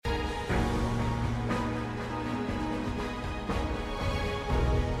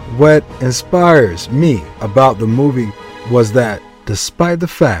What inspires me about the movie was that despite the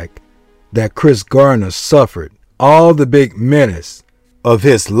fact that Chris Gardner suffered all the big menace of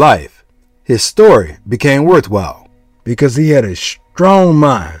his life, his story became worthwhile because he had a strong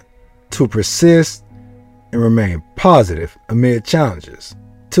mind to persist and remain positive amid challenges.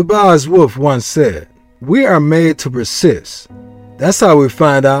 Tobias Wolff once said, "We are made to persist. That's how we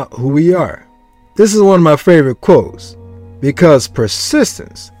find out who we are." This is one of my favorite quotes because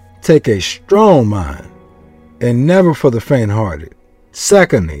persistence takes a strong mind and never for the faint-hearted.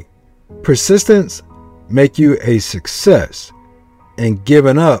 Secondly, persistence makes you a success and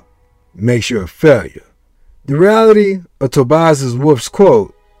giving up makes you a failure. The reality of Tobias Wolff's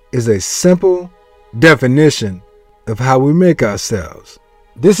quote is a simple definition of how we make ourselves.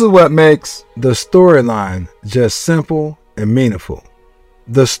 This is what makes the storyline just simple and meaningful.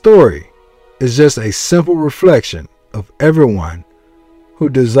 The story is just a simple reflection of everyone who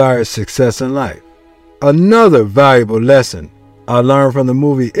desires success in life. Another valuable lesson I learned from the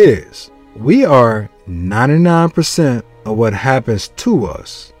movie is we are 99% of what happens to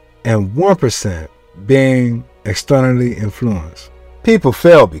us and 1% being externally influenced. People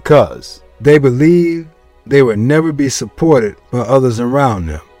fail because they believe they will never be supported by others around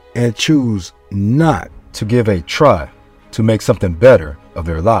them and choose not to give a try to make something better of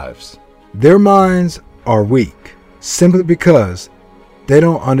their lives. Their minds are weak simply because they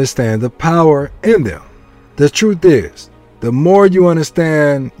don't understand the power in them. The truth is, the more you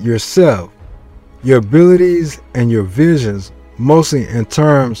understand yourself, your abilities and your visions, mostly in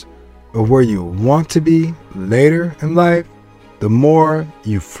terms of where you want to be later in life, the more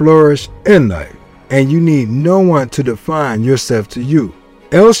you flourish in life. And you need no one to define yourself to you,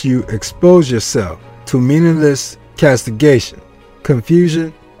 else you expose yourself to meaningless castigation,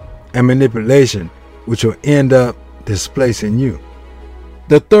 confusion, and manipulation, which will end up displacing you.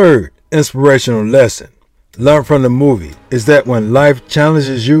 The third inspirational lesson learned from the movie is that when life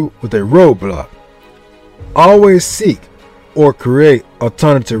challenges you with a roadblock, always seek or create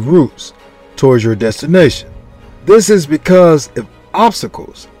alternative routes towards your destination. This is because if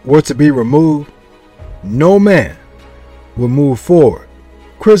obstacles were to be removed, no man would move forward.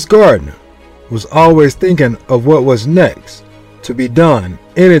 Chris Gardner was always thinking of what was next to be done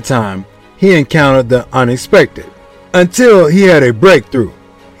anytime he encountered the unexpected. Until he had a breakthrough,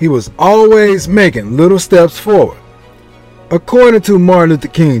 he was always making little steps forward. According to Martin Luther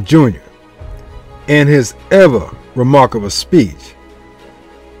King Jr., in his ever remarkable speech,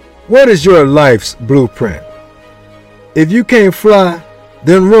 "What is your life's blueprint? If you can't fly,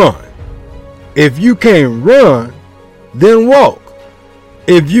 then run. If you can't run, then walk.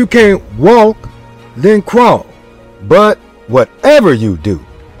 If you can't walk, then crawl. But whatever you do,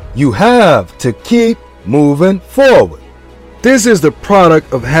 you have to keep moving forward." This is the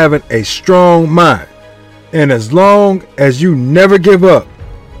product of having a strong mind. And as long as you never give up,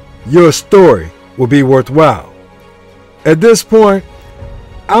 your story will be worthwhile. At this point,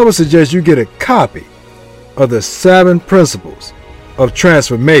 I would suggest you get a copy of the 7 Principles of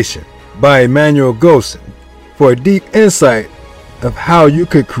Transformation by Emmanuel Golson for a deep insight of how you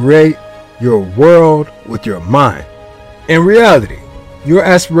could create your world with your mind. In reality, your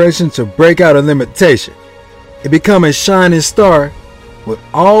aspiration to break out of limitation and become a shining star will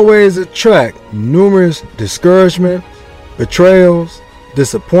always attract numerous discouragements, betrayals,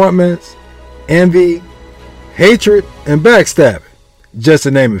 disappointments, envy, hatred, and backstabbing, just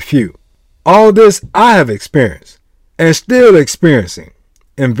to name a few. All this I have experienced and still experiencing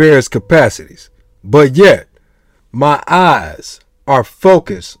in various capacities, but yet my eyes are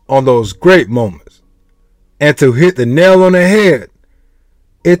focused on those great moments. And to hit the nail on the head,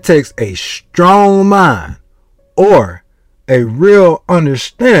 it takes a strong mind or a real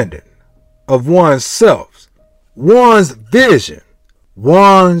understanding of oneself, one's vision,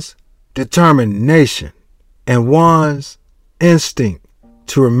 one's determination, and one's instinct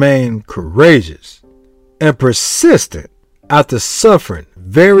to remain courageous and persistent after suffering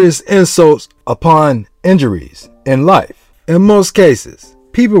various insults upon injuries in life. In most cases,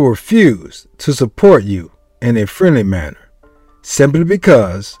 people refuse to support you in a friendly manner simply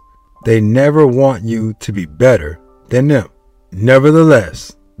because they never want you to be better than them.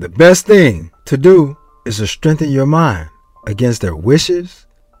 Nevertheless, the best thing to do is to strengthen your mind against their wishes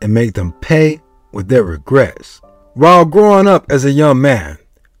and make them pay with their regrets. While growing up as a young man,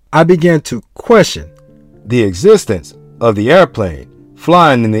 I began to question the existence of the airplane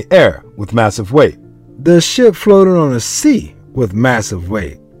flying in the air with massive weight, the ship floating on the sea with massive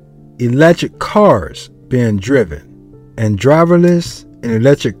weight, electric cars being driven, and driverless and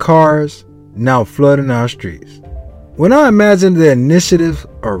electric cars now flooding our streets. When I imagine the initiative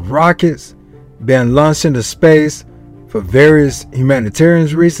of rockets being launched into space for various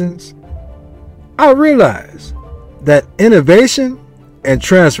humanitarian reasons, I realize that innovation and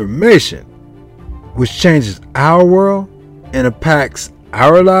transformation, which changes our world and impacts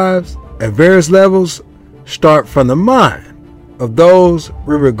our lives at various levels, start from the mind of those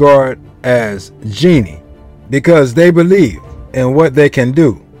we regard as genie, because they believe in what they can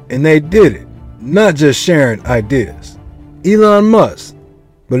do, and they did it, not just sharing ideas. Elon Musk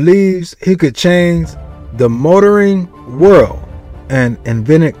believes he could change the motoring world and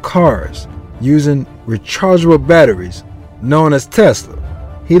invented cars using rechargeable batteries known as Tesla.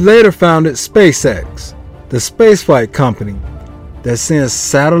 He later founded SpaceX, the spaceflight company that sends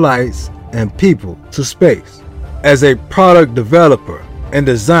satellites and people to space. As a product developer and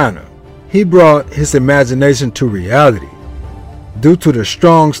designer, he brought his imagination to reality. Due to the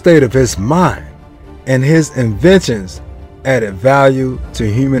strong state of his mind, and his inventions added value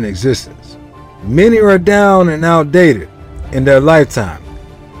to human existence. Many are down and outdated in their lifetime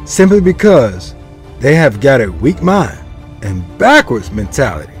simply because they have got a weak mind and backwards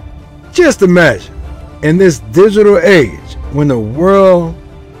mentality. Just imagine, in this digital age, when the world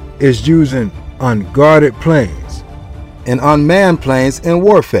is using unguarded planes and unmanned planes in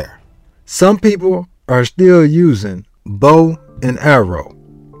warfare, some people are still using bow and arrow.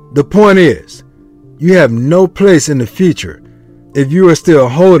 The point is, you have no place in the future if you are still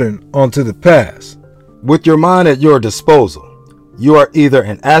holding onto the past. With your mind at your disposal, you are either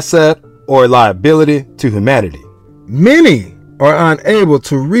an asset or a liability to humanity. Many are unable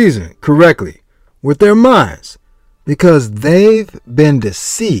to reason correctly with their minds because they've been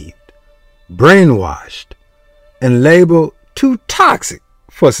deceived, brainwashed, and labeled too toxic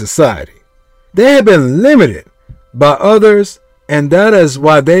for society. They have been limited by others, and that is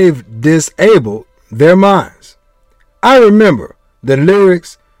why they've disabled their minds. I remember the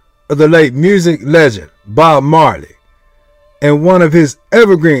lyrics of the late music legend Bob Marley in one of his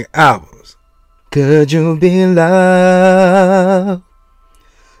evergreen albums. Could you be loved?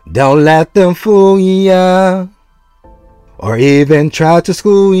 Don't let them fool ya, or even try to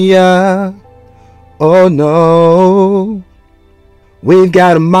school ya. Oh no, we've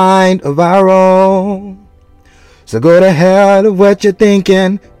got a mind of our own, so go to hell if what you're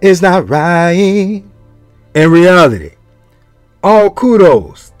thinking is not right. In reality, all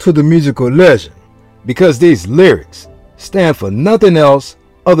kudos to the musical legend, because these lyrics stand for nothing else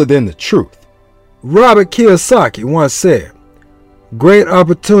other than the truth. Robert Kiyosaki once said, "Great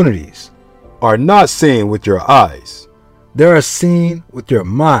opportunities are not seen with your eyes. They are seen with your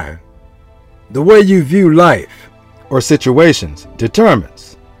mind." The way you view life or situations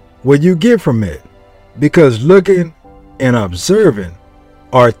determines what you get from it, because looking and observing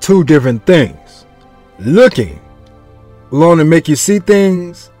are two different things. Looking will only make you see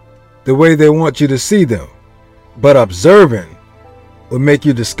things the way they want you to see them, but observing will make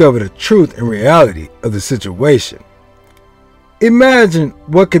you discover the truth and reality of the situation. Imagine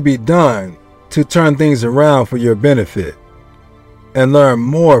what could be done to turn things around for your benefit and learn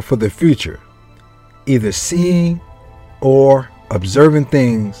more for the future, either seeing or observing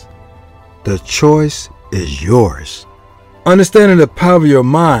things. The choice is yours. Understanding the power of your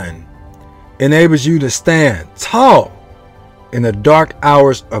mind enables you to stand tall in the dark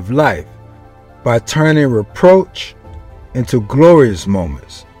hours of life by turning reproach into glorious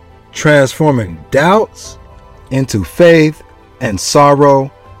moments, transforming doubts into faith and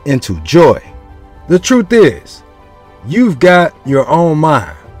sorrow into joy. The truth is, you've got your own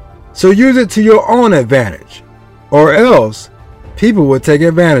mind, so use it to your own advantage, or else people will take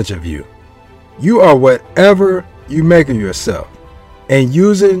advantage of you. You are whatever you make of yourself, and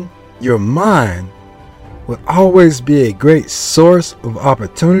using your mind will always be a great source of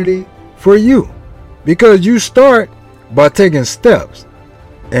opportunity for you, because you start by taking steps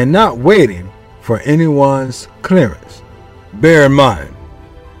and not waiting for anyone's clearance. Bear in mind,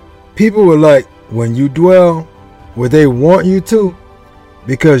 people will like when you dwell where they want you to,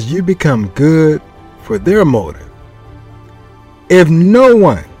 because you become good for their motive. If no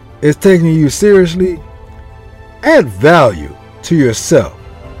one is taking you seriously, add value to yourself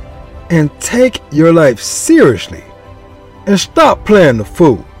and take your life seriously and stop playing the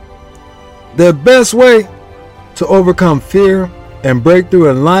fool. The best way to overcome fear and break through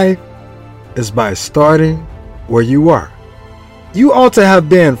in life is by starting where you are. You ought to have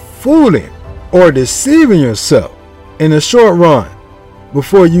been fooling or deceiving yourself in the short run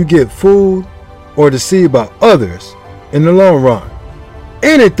before you get fooled or deceived by others in the long run.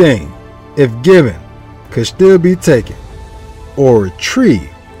 Anything, if given, could still be taken or retrieved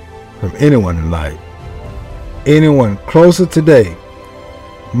from anyone in life. Anyone closer today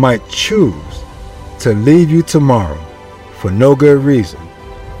might choose to leave you tomorrow for no good reason.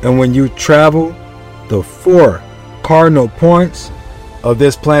 And when you travel the 4 cardinal points of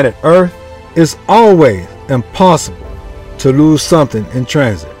this planet Earth, it's always impossible to lose something in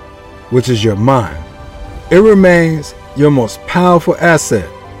transit, which is your mind. It remains your most powerful asset,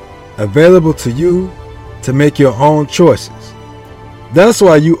 available to you to make your own choices. That's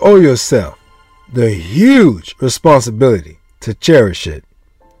why you owe yourself the huge responsibility to cherish it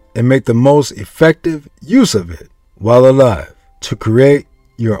and make the most effective use of it while alive to create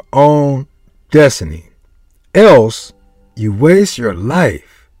your own destiny. Else, you waste your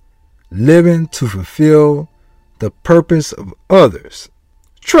life living to fulfill the purpose of others.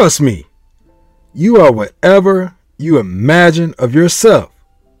 Trust me, you are whatever you imagine of yourself.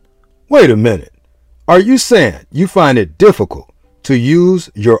 Wait a minute. Are you saying you find it difficult to use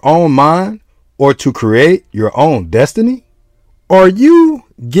your own mind or to create your own destiny? Are you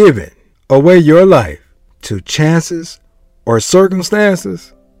giving away your life to chances or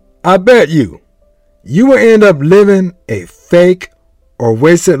circumstances? I bet you will end up living a fake or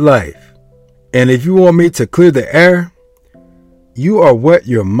wasted life. And if you want me to clear the air, you are what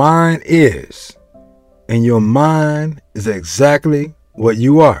your mind is. And your mind is exactly what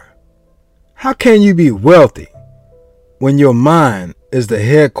you are. How can you be wealthy when your mind is the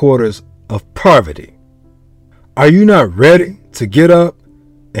headquarters of poverty? Are you not ready to get up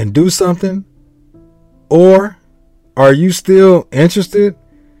and do something? Or are you still interested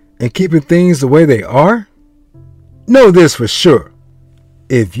in keeping things the way they are? Know this for sure.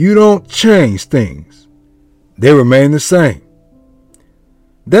 If you don't change things, they remain the same.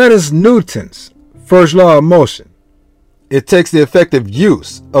 That is Newton's first law of motion. It takes the effective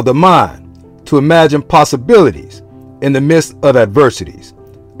use of the mind to imagine possibilities in the midst of adversities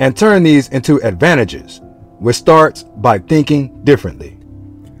and turn these into advantages, which starts by thinking differently.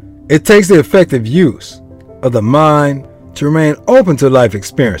 It takes the effective use of the mind to remain open to life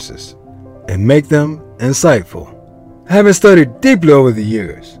experiences and make them insightful. Having studied deeply over the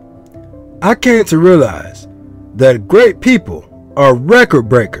years, I came to realize that great people are record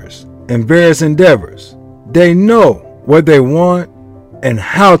breakers in various endeavors. They know what they want and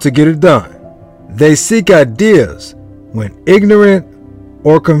how to get it done. They seek ideas when ignorant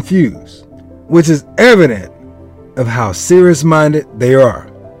or confused, which is evident of how serious-minded they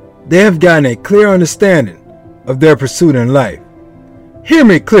are. They have gotten a clear understanding of their pursuit in life. Hear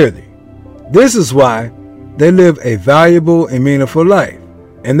me clearly. This is why they live a valuable and meaningful life,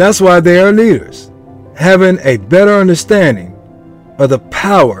 and that's why they are leaders. Having a better understanding of the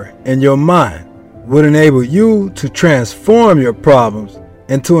power in your mind would enable you to transform your problems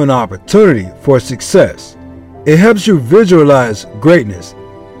into an opportunity for success. It helps you visualize greatness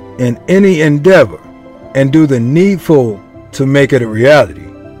in any endeavor and do the needful to make it a reality.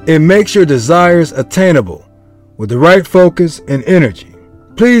 It makes your desires attainable with the right focus and energy.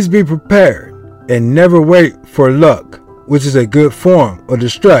 Please be prepared and never wait for luck, which is a good form of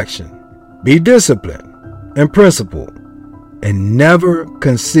distraction. Be disciplined and principled and never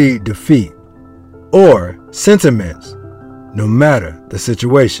concede defeat or sentiments, no matter the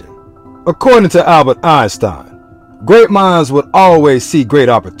situation. According to Albert Einstein, great minds would always see great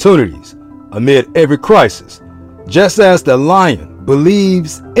opportunities amid every crisis, just as the lion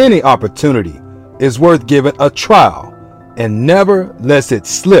believes any opportunity is worth giving a trial and never lets it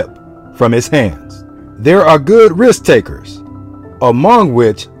slip from his hands. There are good risk takers, among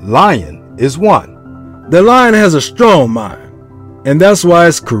which lion is one. The lion has a strong mind, and that's why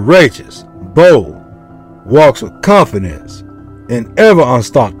it's courageous, bold, walks with confidence, and ever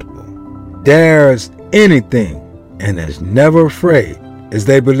unstoppable, dares anything, and is never afraid, as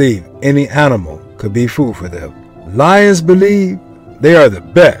they believe any animal could be food for them. Lions believe they are the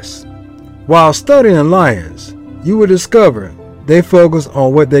best. While studying lions, you will discover they focus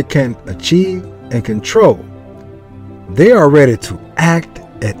on what they can achieve and control. They are ready to act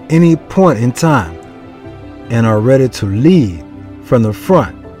at any point in time and are ready to lead from the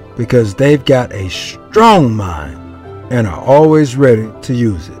front because they've got a strong mind and are always ready to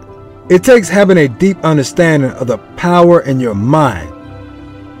use it. It takes having a deep understanding of the power in your mind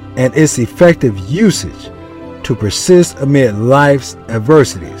and its effective usage to persist amid life's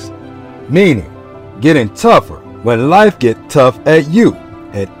adversities, meaning getting tougher when life gets tough at you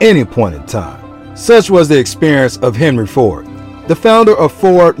at any point in time. Such was the experience of Henry Ford, the founder of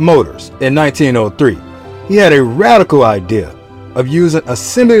Ford Motors in 1903. He had a radical idea of using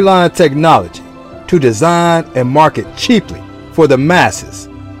assembly line technology to design and market cheaply for the masses,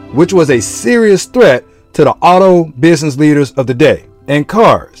 which was a serious threat to the auto business leaders of the day. And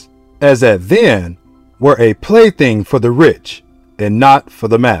cars, as at then, were a plaything for the rich and not for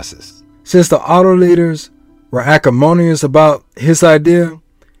the masses. Since the auto leaders were acrimonious about his idea,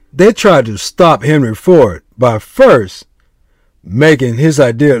 they tried to stop Henry Ford by first making his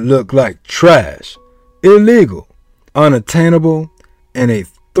idea look like trash, illegal, unattainable, and a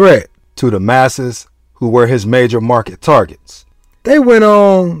threat to the masses who were his major market targets. They went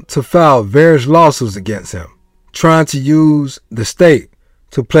on to file various lawsuits against him, trying to use the state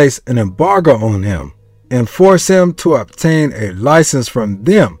to place an embargo on him and force him to obtain a license from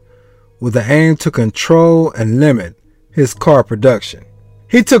them with the aim to control and limit his car production.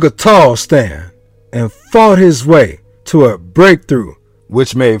 He took a tall stand and fought his way to a breakthrough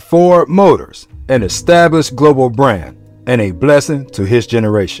which made Ford Motors an established global brand and a blessing to his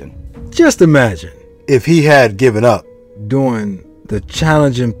generation. Just imagine if he had given up during the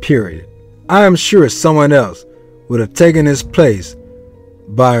challenging period. I am sure someone else would have taken his place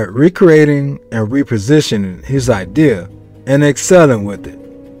by recreating and repositioning his idea and excelling with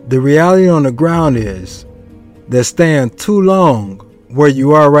it. The reality on the ground is that staying too long where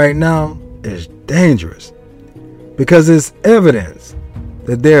you are right now is dangerous, because it's evidence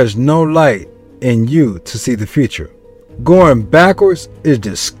that there's no light in you to see the future. Going backwards is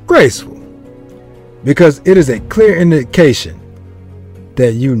disgraceful, because it is a clear indication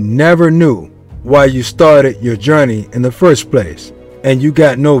that you never knew why you started your journey in the first place, and you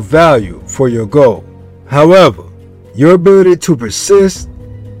got no value for your goal. However, your ability to persist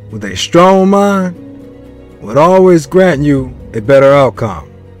with a strong mind would always grant you a better outcome.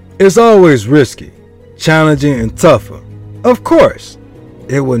 It's always risky, challenging, and tougher. Of course,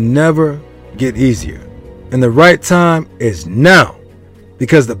 it will never get easier. And the right time is now,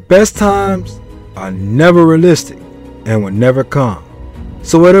 because the best times are never realistic and will never come.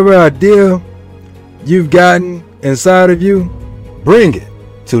 So whatever idea you've gotten inside of you, bring it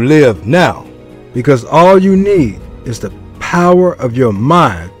to live now, because all you need is the power of your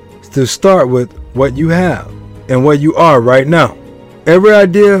mind to start with what you have and what you are right now. Every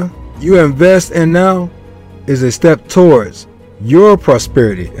idea you invest in now is a step towards your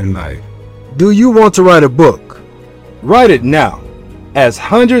prosperity in life. Do you want to write a book? Write it now, as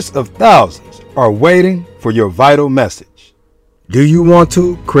hundreds of thousands are waiting for your vital message. Do you want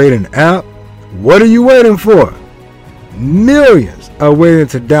to create an app? What are you waiting for? Millions are waiting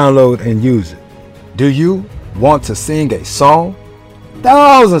to download and use it. Do you want to sing a song?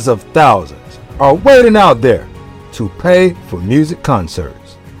 Thousands of thousands are waiting out there to pay for music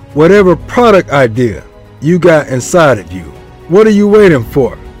concerts. Whatever product idea you got inside of you, what are you waiting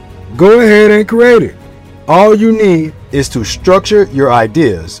for? Go ahead and create it. All you need is to structure your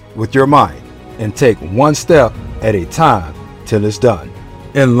ideas with your mind and take one step at a time till it's done.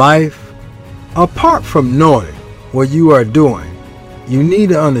 In life, apart from knowing what you are doing, you need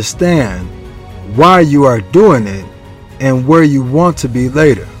to understand why you are doing it and where you want to be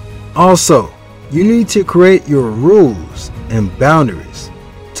later. Also, you need to create your rules and boundaries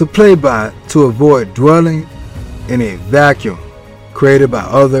to play by to avoid dwelling in a vacuum created by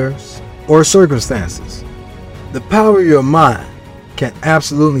others or circumstances. The power of your mind can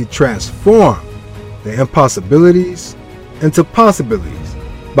absolutely transform the impossibilities into possibilities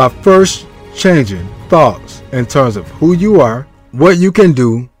by first changing thoughts in terms of who you are, what you can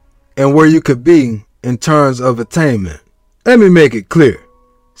do, and where you could be in terms of attainment. Let me make it clear.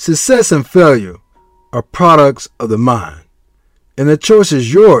 Success and failure are products of the mind, and the choice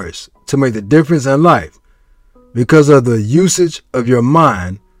is yours to make the difference in life, because of the usage of your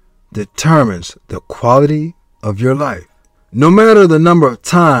mind determines the quality of your life. No matter the number of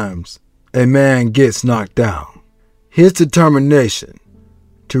times a man gets knocked down, his determination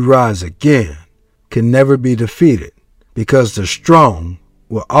to rise again can never be defeated, because the strong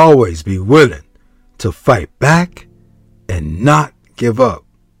will always be willing to fight back and not give up.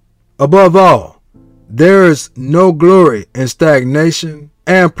 Above all, there is no glory in stagnation,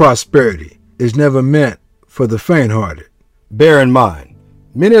 and prosperity is never meant for the faint-hearted. Bear in mind,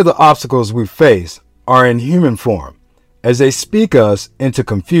 many of the obstacles we face are in human form, as they speak us into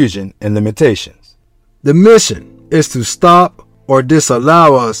confusion and limitations. The mission is to stop or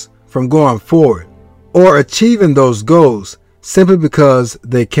disallow us from going forward or achieving those goals simply because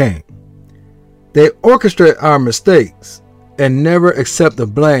they can't. They orchestrate our mistakes and never accept the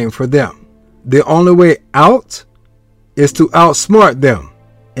blame for them. The only way out is to outsmart them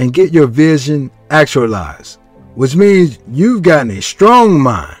and get your vision actualized, which means you've gotten a strong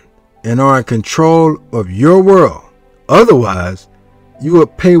mind and are in control of your world. Otherwise, you will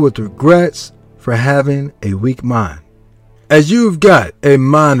pay with regrets for having a weak mind. As you've got a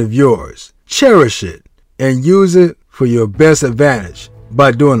mind of yours, cherish it and use it for your best advantage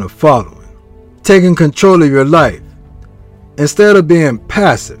by doing the following. taking control of your life. Instead of being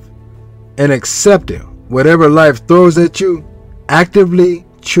passive and accepting whatever life throws at you, actively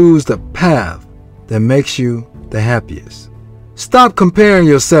choose the path that makes you the happiest. Stop comparing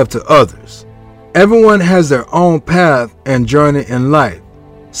yourself to others. Everyone has their own path and journey in life,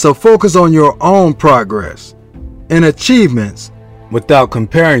 so focus on your own progress and achievements without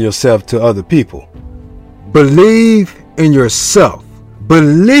comparing yourself to other people. Believe in yourself.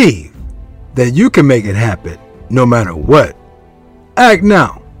 Believe that you can make it happen no matter what. Act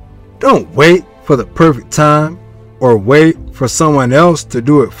now. Don't wait for the perfect time or wait for someone else to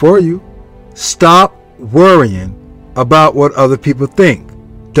do it for you. Stop worrying about what other people think.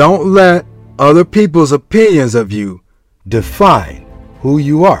 Don't let other people's opinions of you define who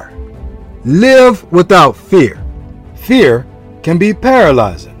you are. Live without fear. Fear can be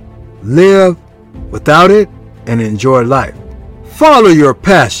paralyzing. Live without it and enjoy life. Follow your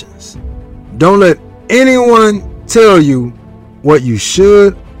passions. Don't let anyone tell you what you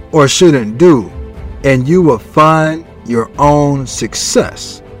should or shouldn't do, and you will find your own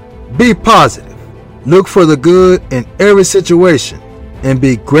success. Be positive. Look for the good in every situation and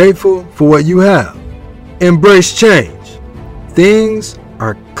be grateful for what you have. Embrace change. Things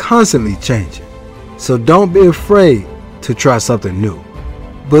are constantly changing, so don't be afraid to try something new.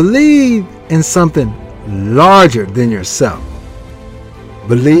 Believe in something larger than yourself.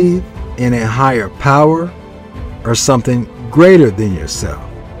 Believe in a higher power or something greater than yourself.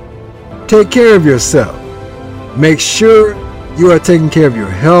 Take care of yourself. Make sure you are taking care of your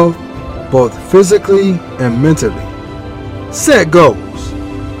health, both physically and mentally. Set goals.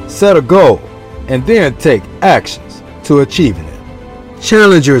 Set a goal and then take actions to achieving it.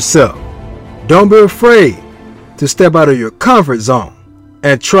 Challenge yourself. Don't be afraid to step out of your comfort zone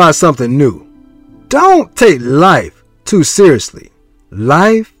and try something new. Don't take life too seriously.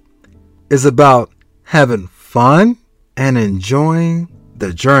 Life is about having fun and enjoying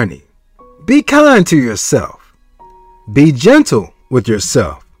the journey. Be kind to yourself. Be gentle with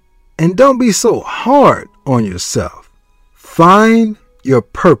yourself. And don't be so hard on yourself. Find your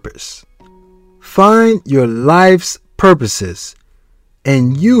purpose. Find your life's purposes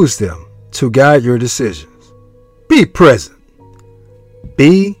and use them to guide your decisions. Be present.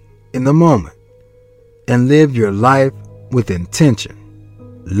 Be in the moment and live your life with intention.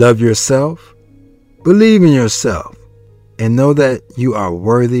 Love yourself, believe in yourself, and know that you are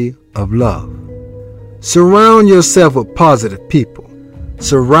worthy of love. Surround yourself with positive people.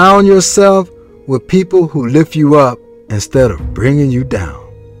 Surround yourself with people who lift you up instead of bringing you down.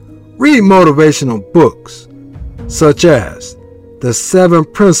 Read motivational books such as The 7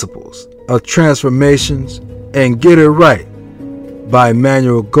 Principles of Transformations and Get It Right by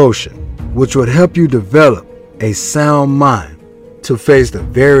Manuel Goshen, which would help you develop a sound mind to face the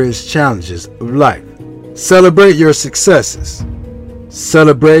various challenges of life. Celebrate your successes.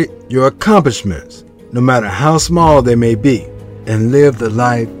 Celebrate your accomplishments, no matter how small they may be, and live the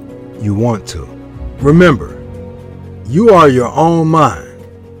life you want to. Remember, you are your own mind,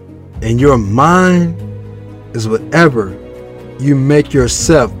 and your mind is whatever you make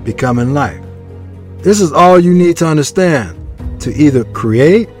yourself become in life. This is all you need to understand to either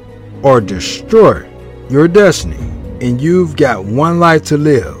create or destroy your destiny. And you've got one life to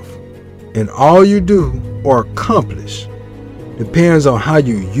live, and all you do or accomplish depends on how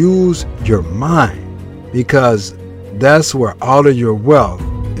you use your mind, because that's where all of your wealth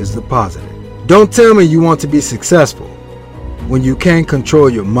is deposited. Don't tell me you want to be successful when you can't control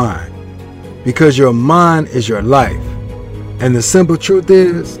your mind, because your mind is your life. And the simple truth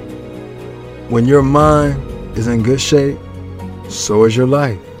is, when your mind is in good shape, so is your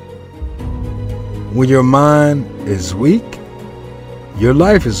life. When your mind is weak, your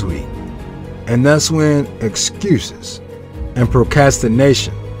life is weak. And that's when excuses and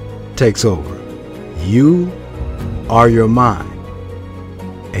procrastination takes over. You are your mind,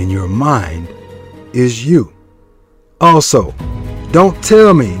 and your mind is you. Also, don't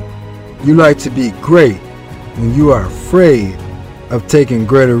tell me you like to be great when you are afraid of taking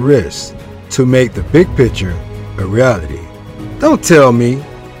greater risks to make the big picture a reality. Don't tell me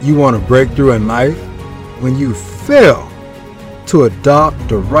you want to break through in life when you fail to adopt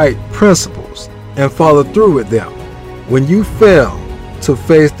the right principles and follow through with them. When you fail to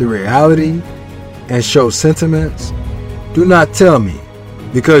face the reality and show sentiments, do not tell me,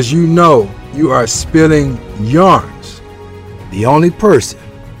 because you know you are spilling yarns. The only person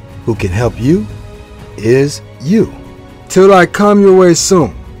who can help you is you. Till I come your way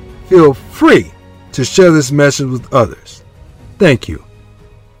soon, feel free to share this message with others. Thank you.